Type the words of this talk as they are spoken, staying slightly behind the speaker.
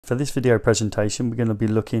For this video presentation, we're going to be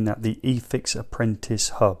looking at the eFIXX Apprentice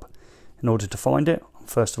Hub. In order to find it,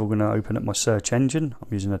 first of all, I'm going to open up my search engine. I'm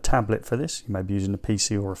using a tablet for this. You may be using a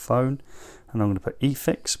PC or a phone. And I'm going to put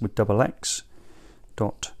eFIXX with .x.co.uk.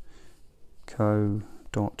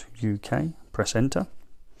 Press enter.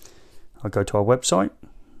 I'll go to our website.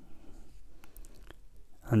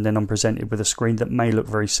 And then I'm presented with a screen that may look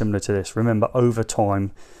very similar to this. Remember, over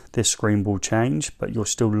time, this screen will change, but you're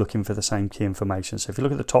still looking for the same key information. So if you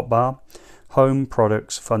look at the top bar, home,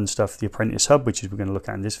 products, fun stuff, the Apprentice Hub, which is we're going to look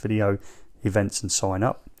at in this video, events and sign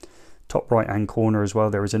up. Top right hand corner as well,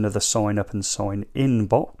 there is another sign up and sign in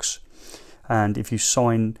box. And if you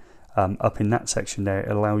sign up in that section there, it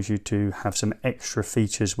allows you to have some extra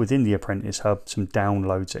features within the Apprentice Hub, some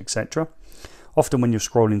downloads, etc. Often when you're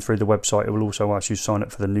scrolling through the website, it will also ask you to sign up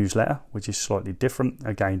for the newsletter, which is slightly different.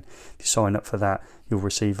 Again, if you sign up for that, you'll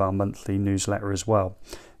receive our monthly newsletter as well.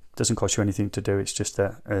 It doesn't cost you anything to do, it's just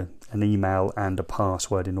an email and a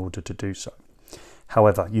password in order to do so.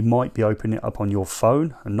 However, you might be opening it up on your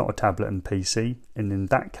phone and not a tablet and PC, and in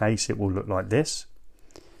that case it will look like this.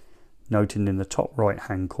 Noting in the top right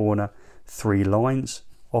hand corner, 3 lines,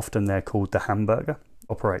 often they're called the hamburger.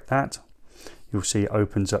 Operate that. You'll see it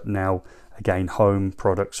opens up now. Again, home,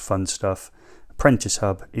 products, fun stuff, Apprentice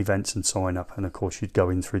Hub, events and sign up. And of course you'd go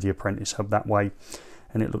in through the Apprentice Hub that way.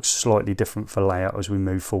 And it looks slightly different for layout as we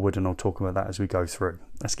move forward, and I'll talk about that as we go through.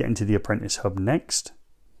 Let's get into the Apprentice Hub next.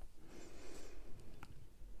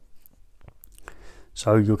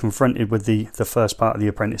 So you're confronted with the first part of the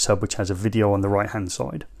Apprentice Hub, which has a video on the right hand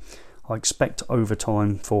side. I expect over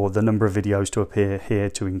time for the number of videos to appear here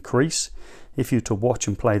to increase. If you're to watch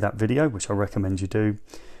and play that video, which I recommend you do,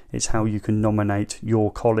 it's how you can nominate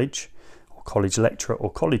your college or college lecturer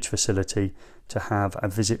or college facility to have a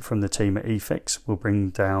visit from the team at eFIXX. We'll bring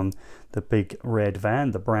down the big red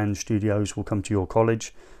van, the brand studios will come to your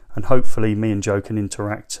college, and hopefully me and Joe can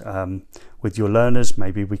interact with your learners.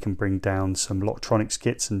 Maybe we can bring down some electronics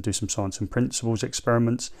kits and do some science and principles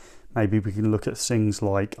experiments. Maybe we can look at things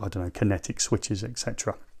like, I don't know, kinetic switches,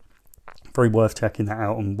 etc. Very worth checking that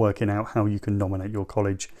out and working out how you can nominate your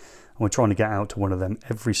college. And we're trying to get out to one of them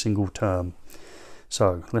every single term.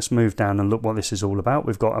 So let's move down and look what this is all about.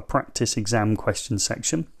 We've got a practice exam question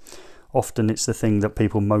section. Often it's the thing that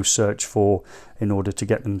people most search for in order to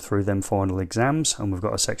get them through them final exams. And we've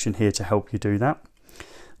got a section here to help you do that.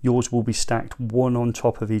 Yours will be stacked one on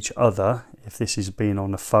top of each other. If this is being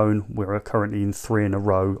on a phone, we're currently in 3 in a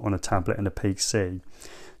row on a tablet and a PC.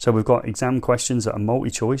 So we've got exam questions that are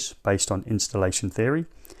multi-choice based on installation theory,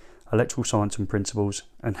 electrical science and principles,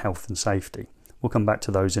 and health and safety. We'll come back to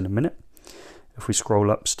those in a minute. If we scroll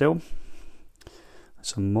up still,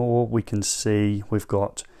 some more, we can see we've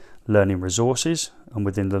got learning resources, and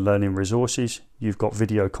within the learning resources, you've got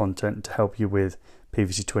video content to help you with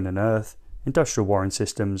PVC twin and earth, industrial wiring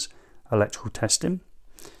systems, electrical testing.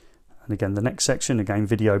 And again, the next section, again,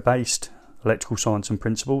 video based, electrical science and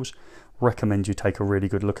principles. Recommend you take a really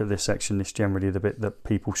good look at this section. It's generally the bit that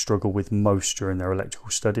people struggle with most during their electrical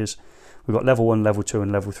studies. We've got level 1, level 2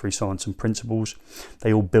 and level 3 science and principles.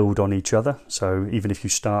 They all build on each other. So even if you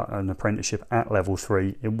start an apprenticeship at level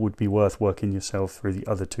 3, it would be worth working yourself through the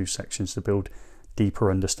other 2 sections to build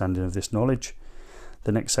deeper understanding of this knowledge.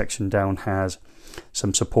 The next section down has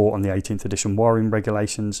some support on the 18th edition wiring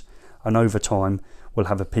regulations. And over time, we'll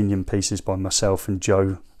have opinion pieces by myself and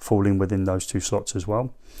Joe falling within those 2 slots as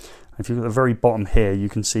well. If you look at the very bottom here, you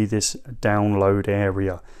can see this download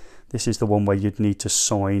area. This is the one where you'd need to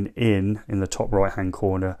sign in the top right hand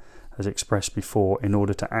corner as expressed before in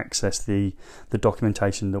order to access the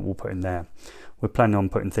documentation that we'll put in there. We're planning on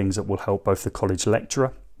putting things that will help both the college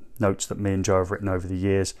lecturer, notes that me and Joe have written over the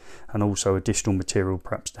years, and also additional material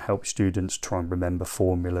perhaps to help students try and remember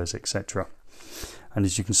formulas, etc. And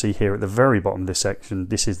as you can see here at the very bottom of this section,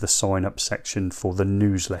 this is the sign up section for the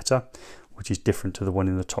newsletter, which is different to the one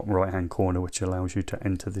in the top right hand corner, which allows you to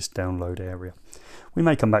enter this download area. We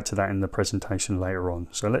may come back to that in the presentation later on.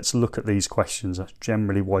 So let's look at these questions. That's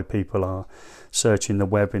generally why people are searching the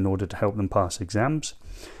web in order to help them pass exams.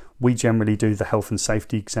 We generally do the health and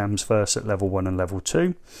safety exams first at level 1 and level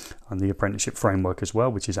 2, and the apprenticeship framework as well,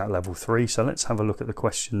 which is at level 3. So let's have a look at the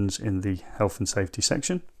questions in the health and safety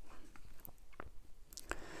section.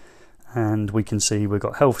 And we can see we've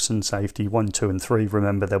got health and safety 1, 2 and 3.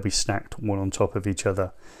 Remember, they'll be stacked one on top of each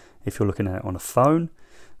other if you're looking at it on a phone.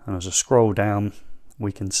 And as I scroll down,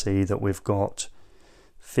 we can see that we've got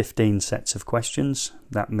 15 sets of questions.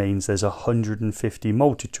 That means there's 150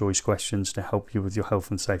 multi-choice questions to help you with your health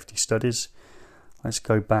and safety studies. Let's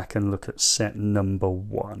go back and look at set number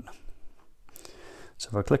 1. So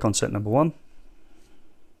if I click on set number 1,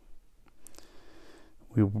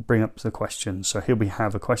 we will bring up the question. So here we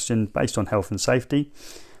have a question based on health and safety.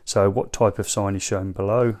 So what type of sign is shown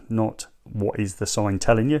below, not what is the sign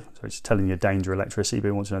telling you. So it's telling you danger electricity, but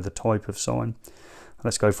we want to know the type of sign.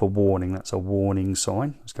 Let's go for warning. That's a warning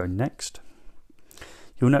sign. Let's go next.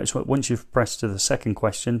 You'll notice that once you've pressed to the second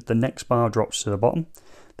question, the next bar drops to the bottom.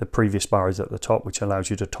 The previous bar is at the top, which allows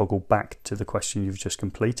you to toggle back to the question you've just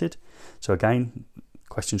completed. So again,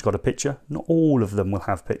 question's got a picture. Not all of them will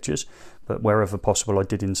have pictures, but wherever possible I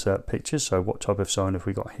did insert pictures. So what type of sign have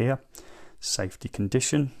we got here? Safety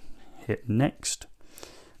condition. Hit next.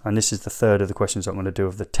 And this is the third of the questions I'm going to do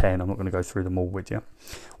of the 10. I'm not going to go through them all with you.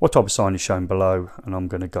 What type of sign is shown below? And I'm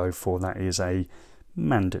going to go for that is a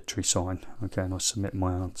mandatory sign. Okay, and I submit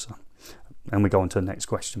my answer. And we go on to the next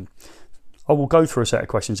question. I will go through a set of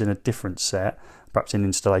questions in a different set, perhaps in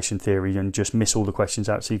installation theory, and just miss all the questions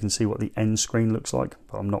out so you can see what the end screen looks like.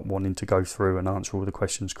 But I'm not wanting to go through and answer all the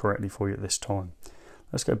questions correctly for you at this time.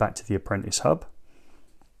 Let's go back to the Apprentice Hub.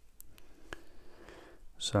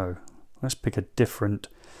 So let's pick a different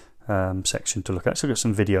section to look at. So we've got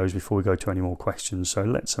some videos before we go to any more questions. So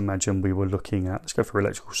let's imagine we were looking at, let's go for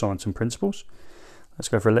electrical science and principles. Let's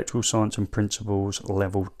go for electrical science and principles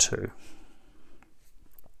level 2.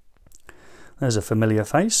 There's a familiar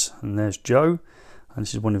face, and there's Joe, and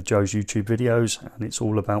this is one of Joe's YouTube videos, and it's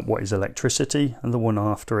all about what is electricity, and the one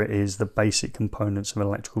after it is the basic components of an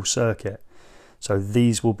electrical circuit. So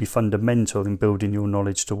these will be fundamental in building your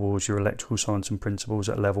knowledge towards your electrical science and principles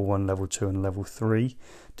at level 1, level 2 and level 3,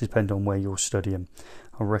 depending on where you're studying.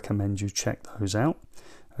 I recommend you check those out.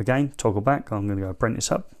 Again, toggle back, I'm going to go Apprentice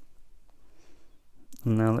Hub.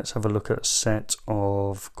 Now let's have a look at a set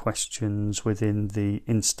of questions within the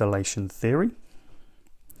installation theory.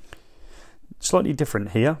 Slightly different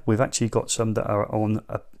here. We've actually got some that are on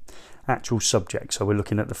an actual subject. So we're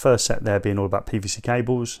looking at the first set there being all about PVC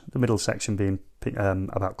cables, the middle section being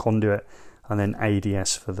about conduit, and then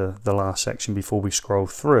ADS for the last section before we scroll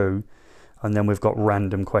through. And then we've got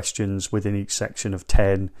random questions within each section of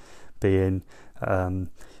 10 being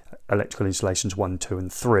electrical installations 1, 2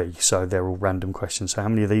 and 3. So they're all random questions. So how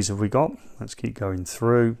many of these have we got? Let's keep going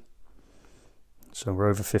through. So we're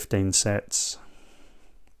over 15 sets.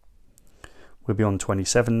 We'll be on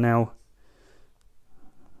 27 now.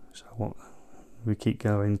 So what we keep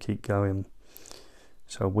going.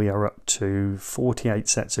 So we are up to 48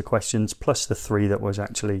 sets of questions plus the 3 that was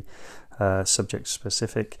actually subject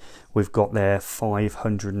specific. We've got there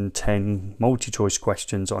 510 multi-choice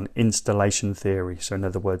questions on installation theory. So in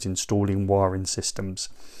other words, installing wiring systems.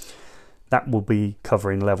 That will be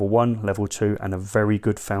covering level 1, level 2 and a very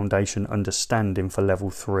good foundation understanding for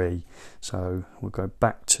level 3. So we'll go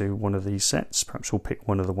back to one of these sets. Perhaps we'll pick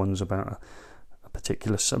one of the ones about a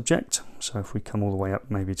particular subject. So if we come all the way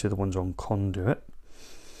up maybe to the ones on conduit.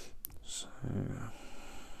 So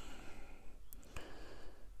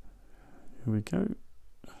here we go.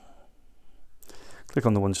 Click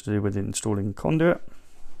on the ones to do with installing conduit.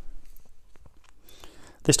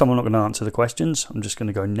 This time I'm not going to answer the questions. I'm just going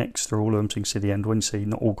to go next through all of them so you can see the end one. You see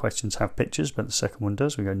not all questions have pictures, but the second one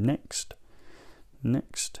does. We go next,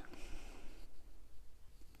 next.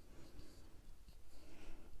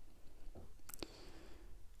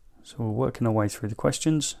 So we're working our way through the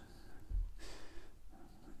questions.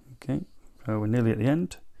 Okay, so we're nearly at the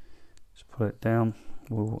end. Let's put it down.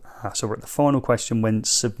 So we're at the final question when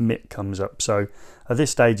submit comes up. So at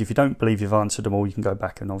this stage, if you don't believe you've answered them all, you can go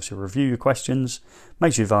back and obviously review your questions,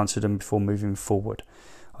 make sure you've answered them before moving forward.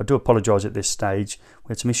 I do apologise at this stage. We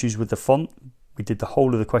had some issues with the font. We did the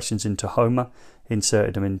whole of the questions into Homer,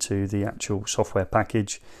 inserted them into the actual software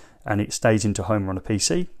package, and it stays into Homer on a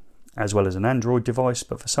PC as well as an Android device.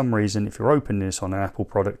 But for some reason, if you're opening this on an Apple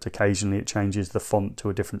product, occasionally it changes the font to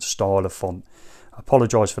a different style of font. I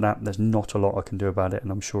apologise for that. There's not a lot I can do about it,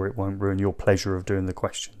 and I'm sure it won't ruin your pleasure of doing the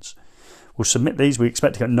questions. We'll submit these. We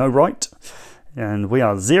expect to get no right, and we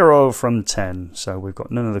are 0 from 10. So we've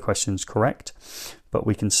got none of the questions correct, but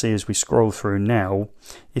we can see as we scroll through now,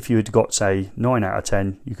 if you had got, say, 9 out of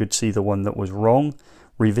 10, you could see the one that was wrong.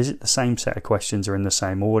 Revisit the same set of questions or in the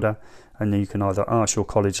same order, and then you can either ask your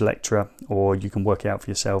college lecturer or you can work it out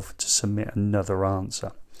for yourself to submit another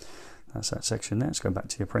answer. That's that section there. Let's go back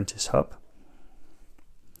to the Apprentice Hub.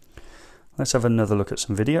 Let's have another look at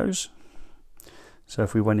some videos. So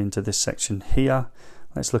if we went into this section here,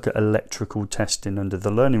 let's look at electrical testing under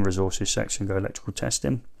the learning resources section. Go electrical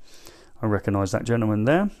testing. I recognise that gentleman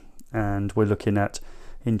there, and we're looking at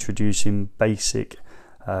introducing basic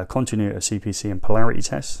continuity of CPC and polarity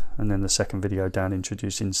test, and then the second video down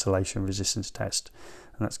introduced insulation resistance test,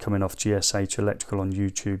 and that's coming off GSH Electrical on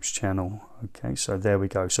YouTube's channel. Okay, so there we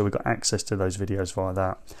go. So we've got access to those videos via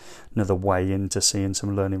that. Another way into seeing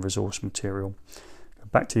some learning resource material.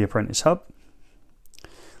 Back to the Apprentice Hub.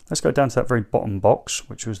 Let's go down to that very bottom box,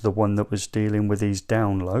 which was the one that was dealing with these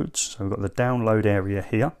downloads. So we've got the download area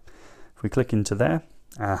here. If we click into there,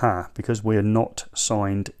 because we're not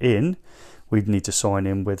signed in, we'd need to sign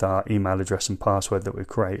in with our email address and password that we've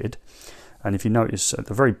created. And if you notice at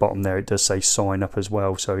the very bottom there, it does say sign up as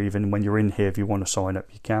well. So even when you're in here, if you want to sign up,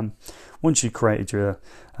 you can. Once you've created your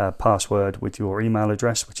password with your email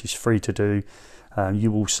address, which is free to do,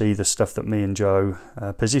 you will see the stuff that me and Joe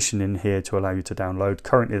position in here to allow you to download.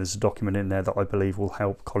 Currently there's a document in there that I believe will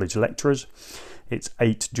help college lecturers. It's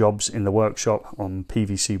 8 jobs in the workshop on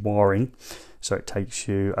PVC wiring. So it takes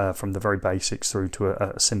you from the very basics through to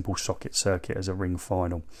a simple socket circuit as a ring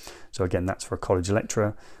final. So again, that's for a college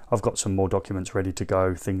lecturer. I've got some more documents ready to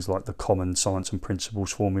go, things like the common science and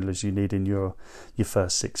principles formulas you need in your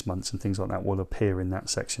first 6 months and things like that will appear in that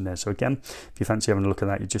section there. So again, if you fancy having a look at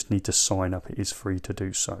that, you just need to sign up. It is free to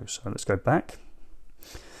do so. So let's go back.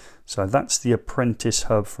 So that's the Apprentice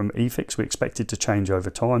Hub from eFIXX. We expect it to change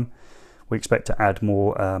over time. We expect to add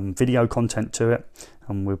more video content to it,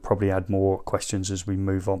 and we'll probably add more questions as we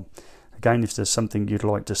move on. Again, if there's something you'd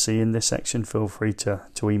like to see in this section, feel free to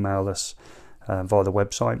email us via the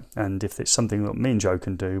website, and if it's something that me and Joe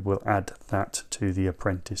can do, we'll add that to the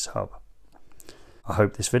Apprentice Hub. I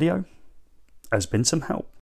hope this video has been some help.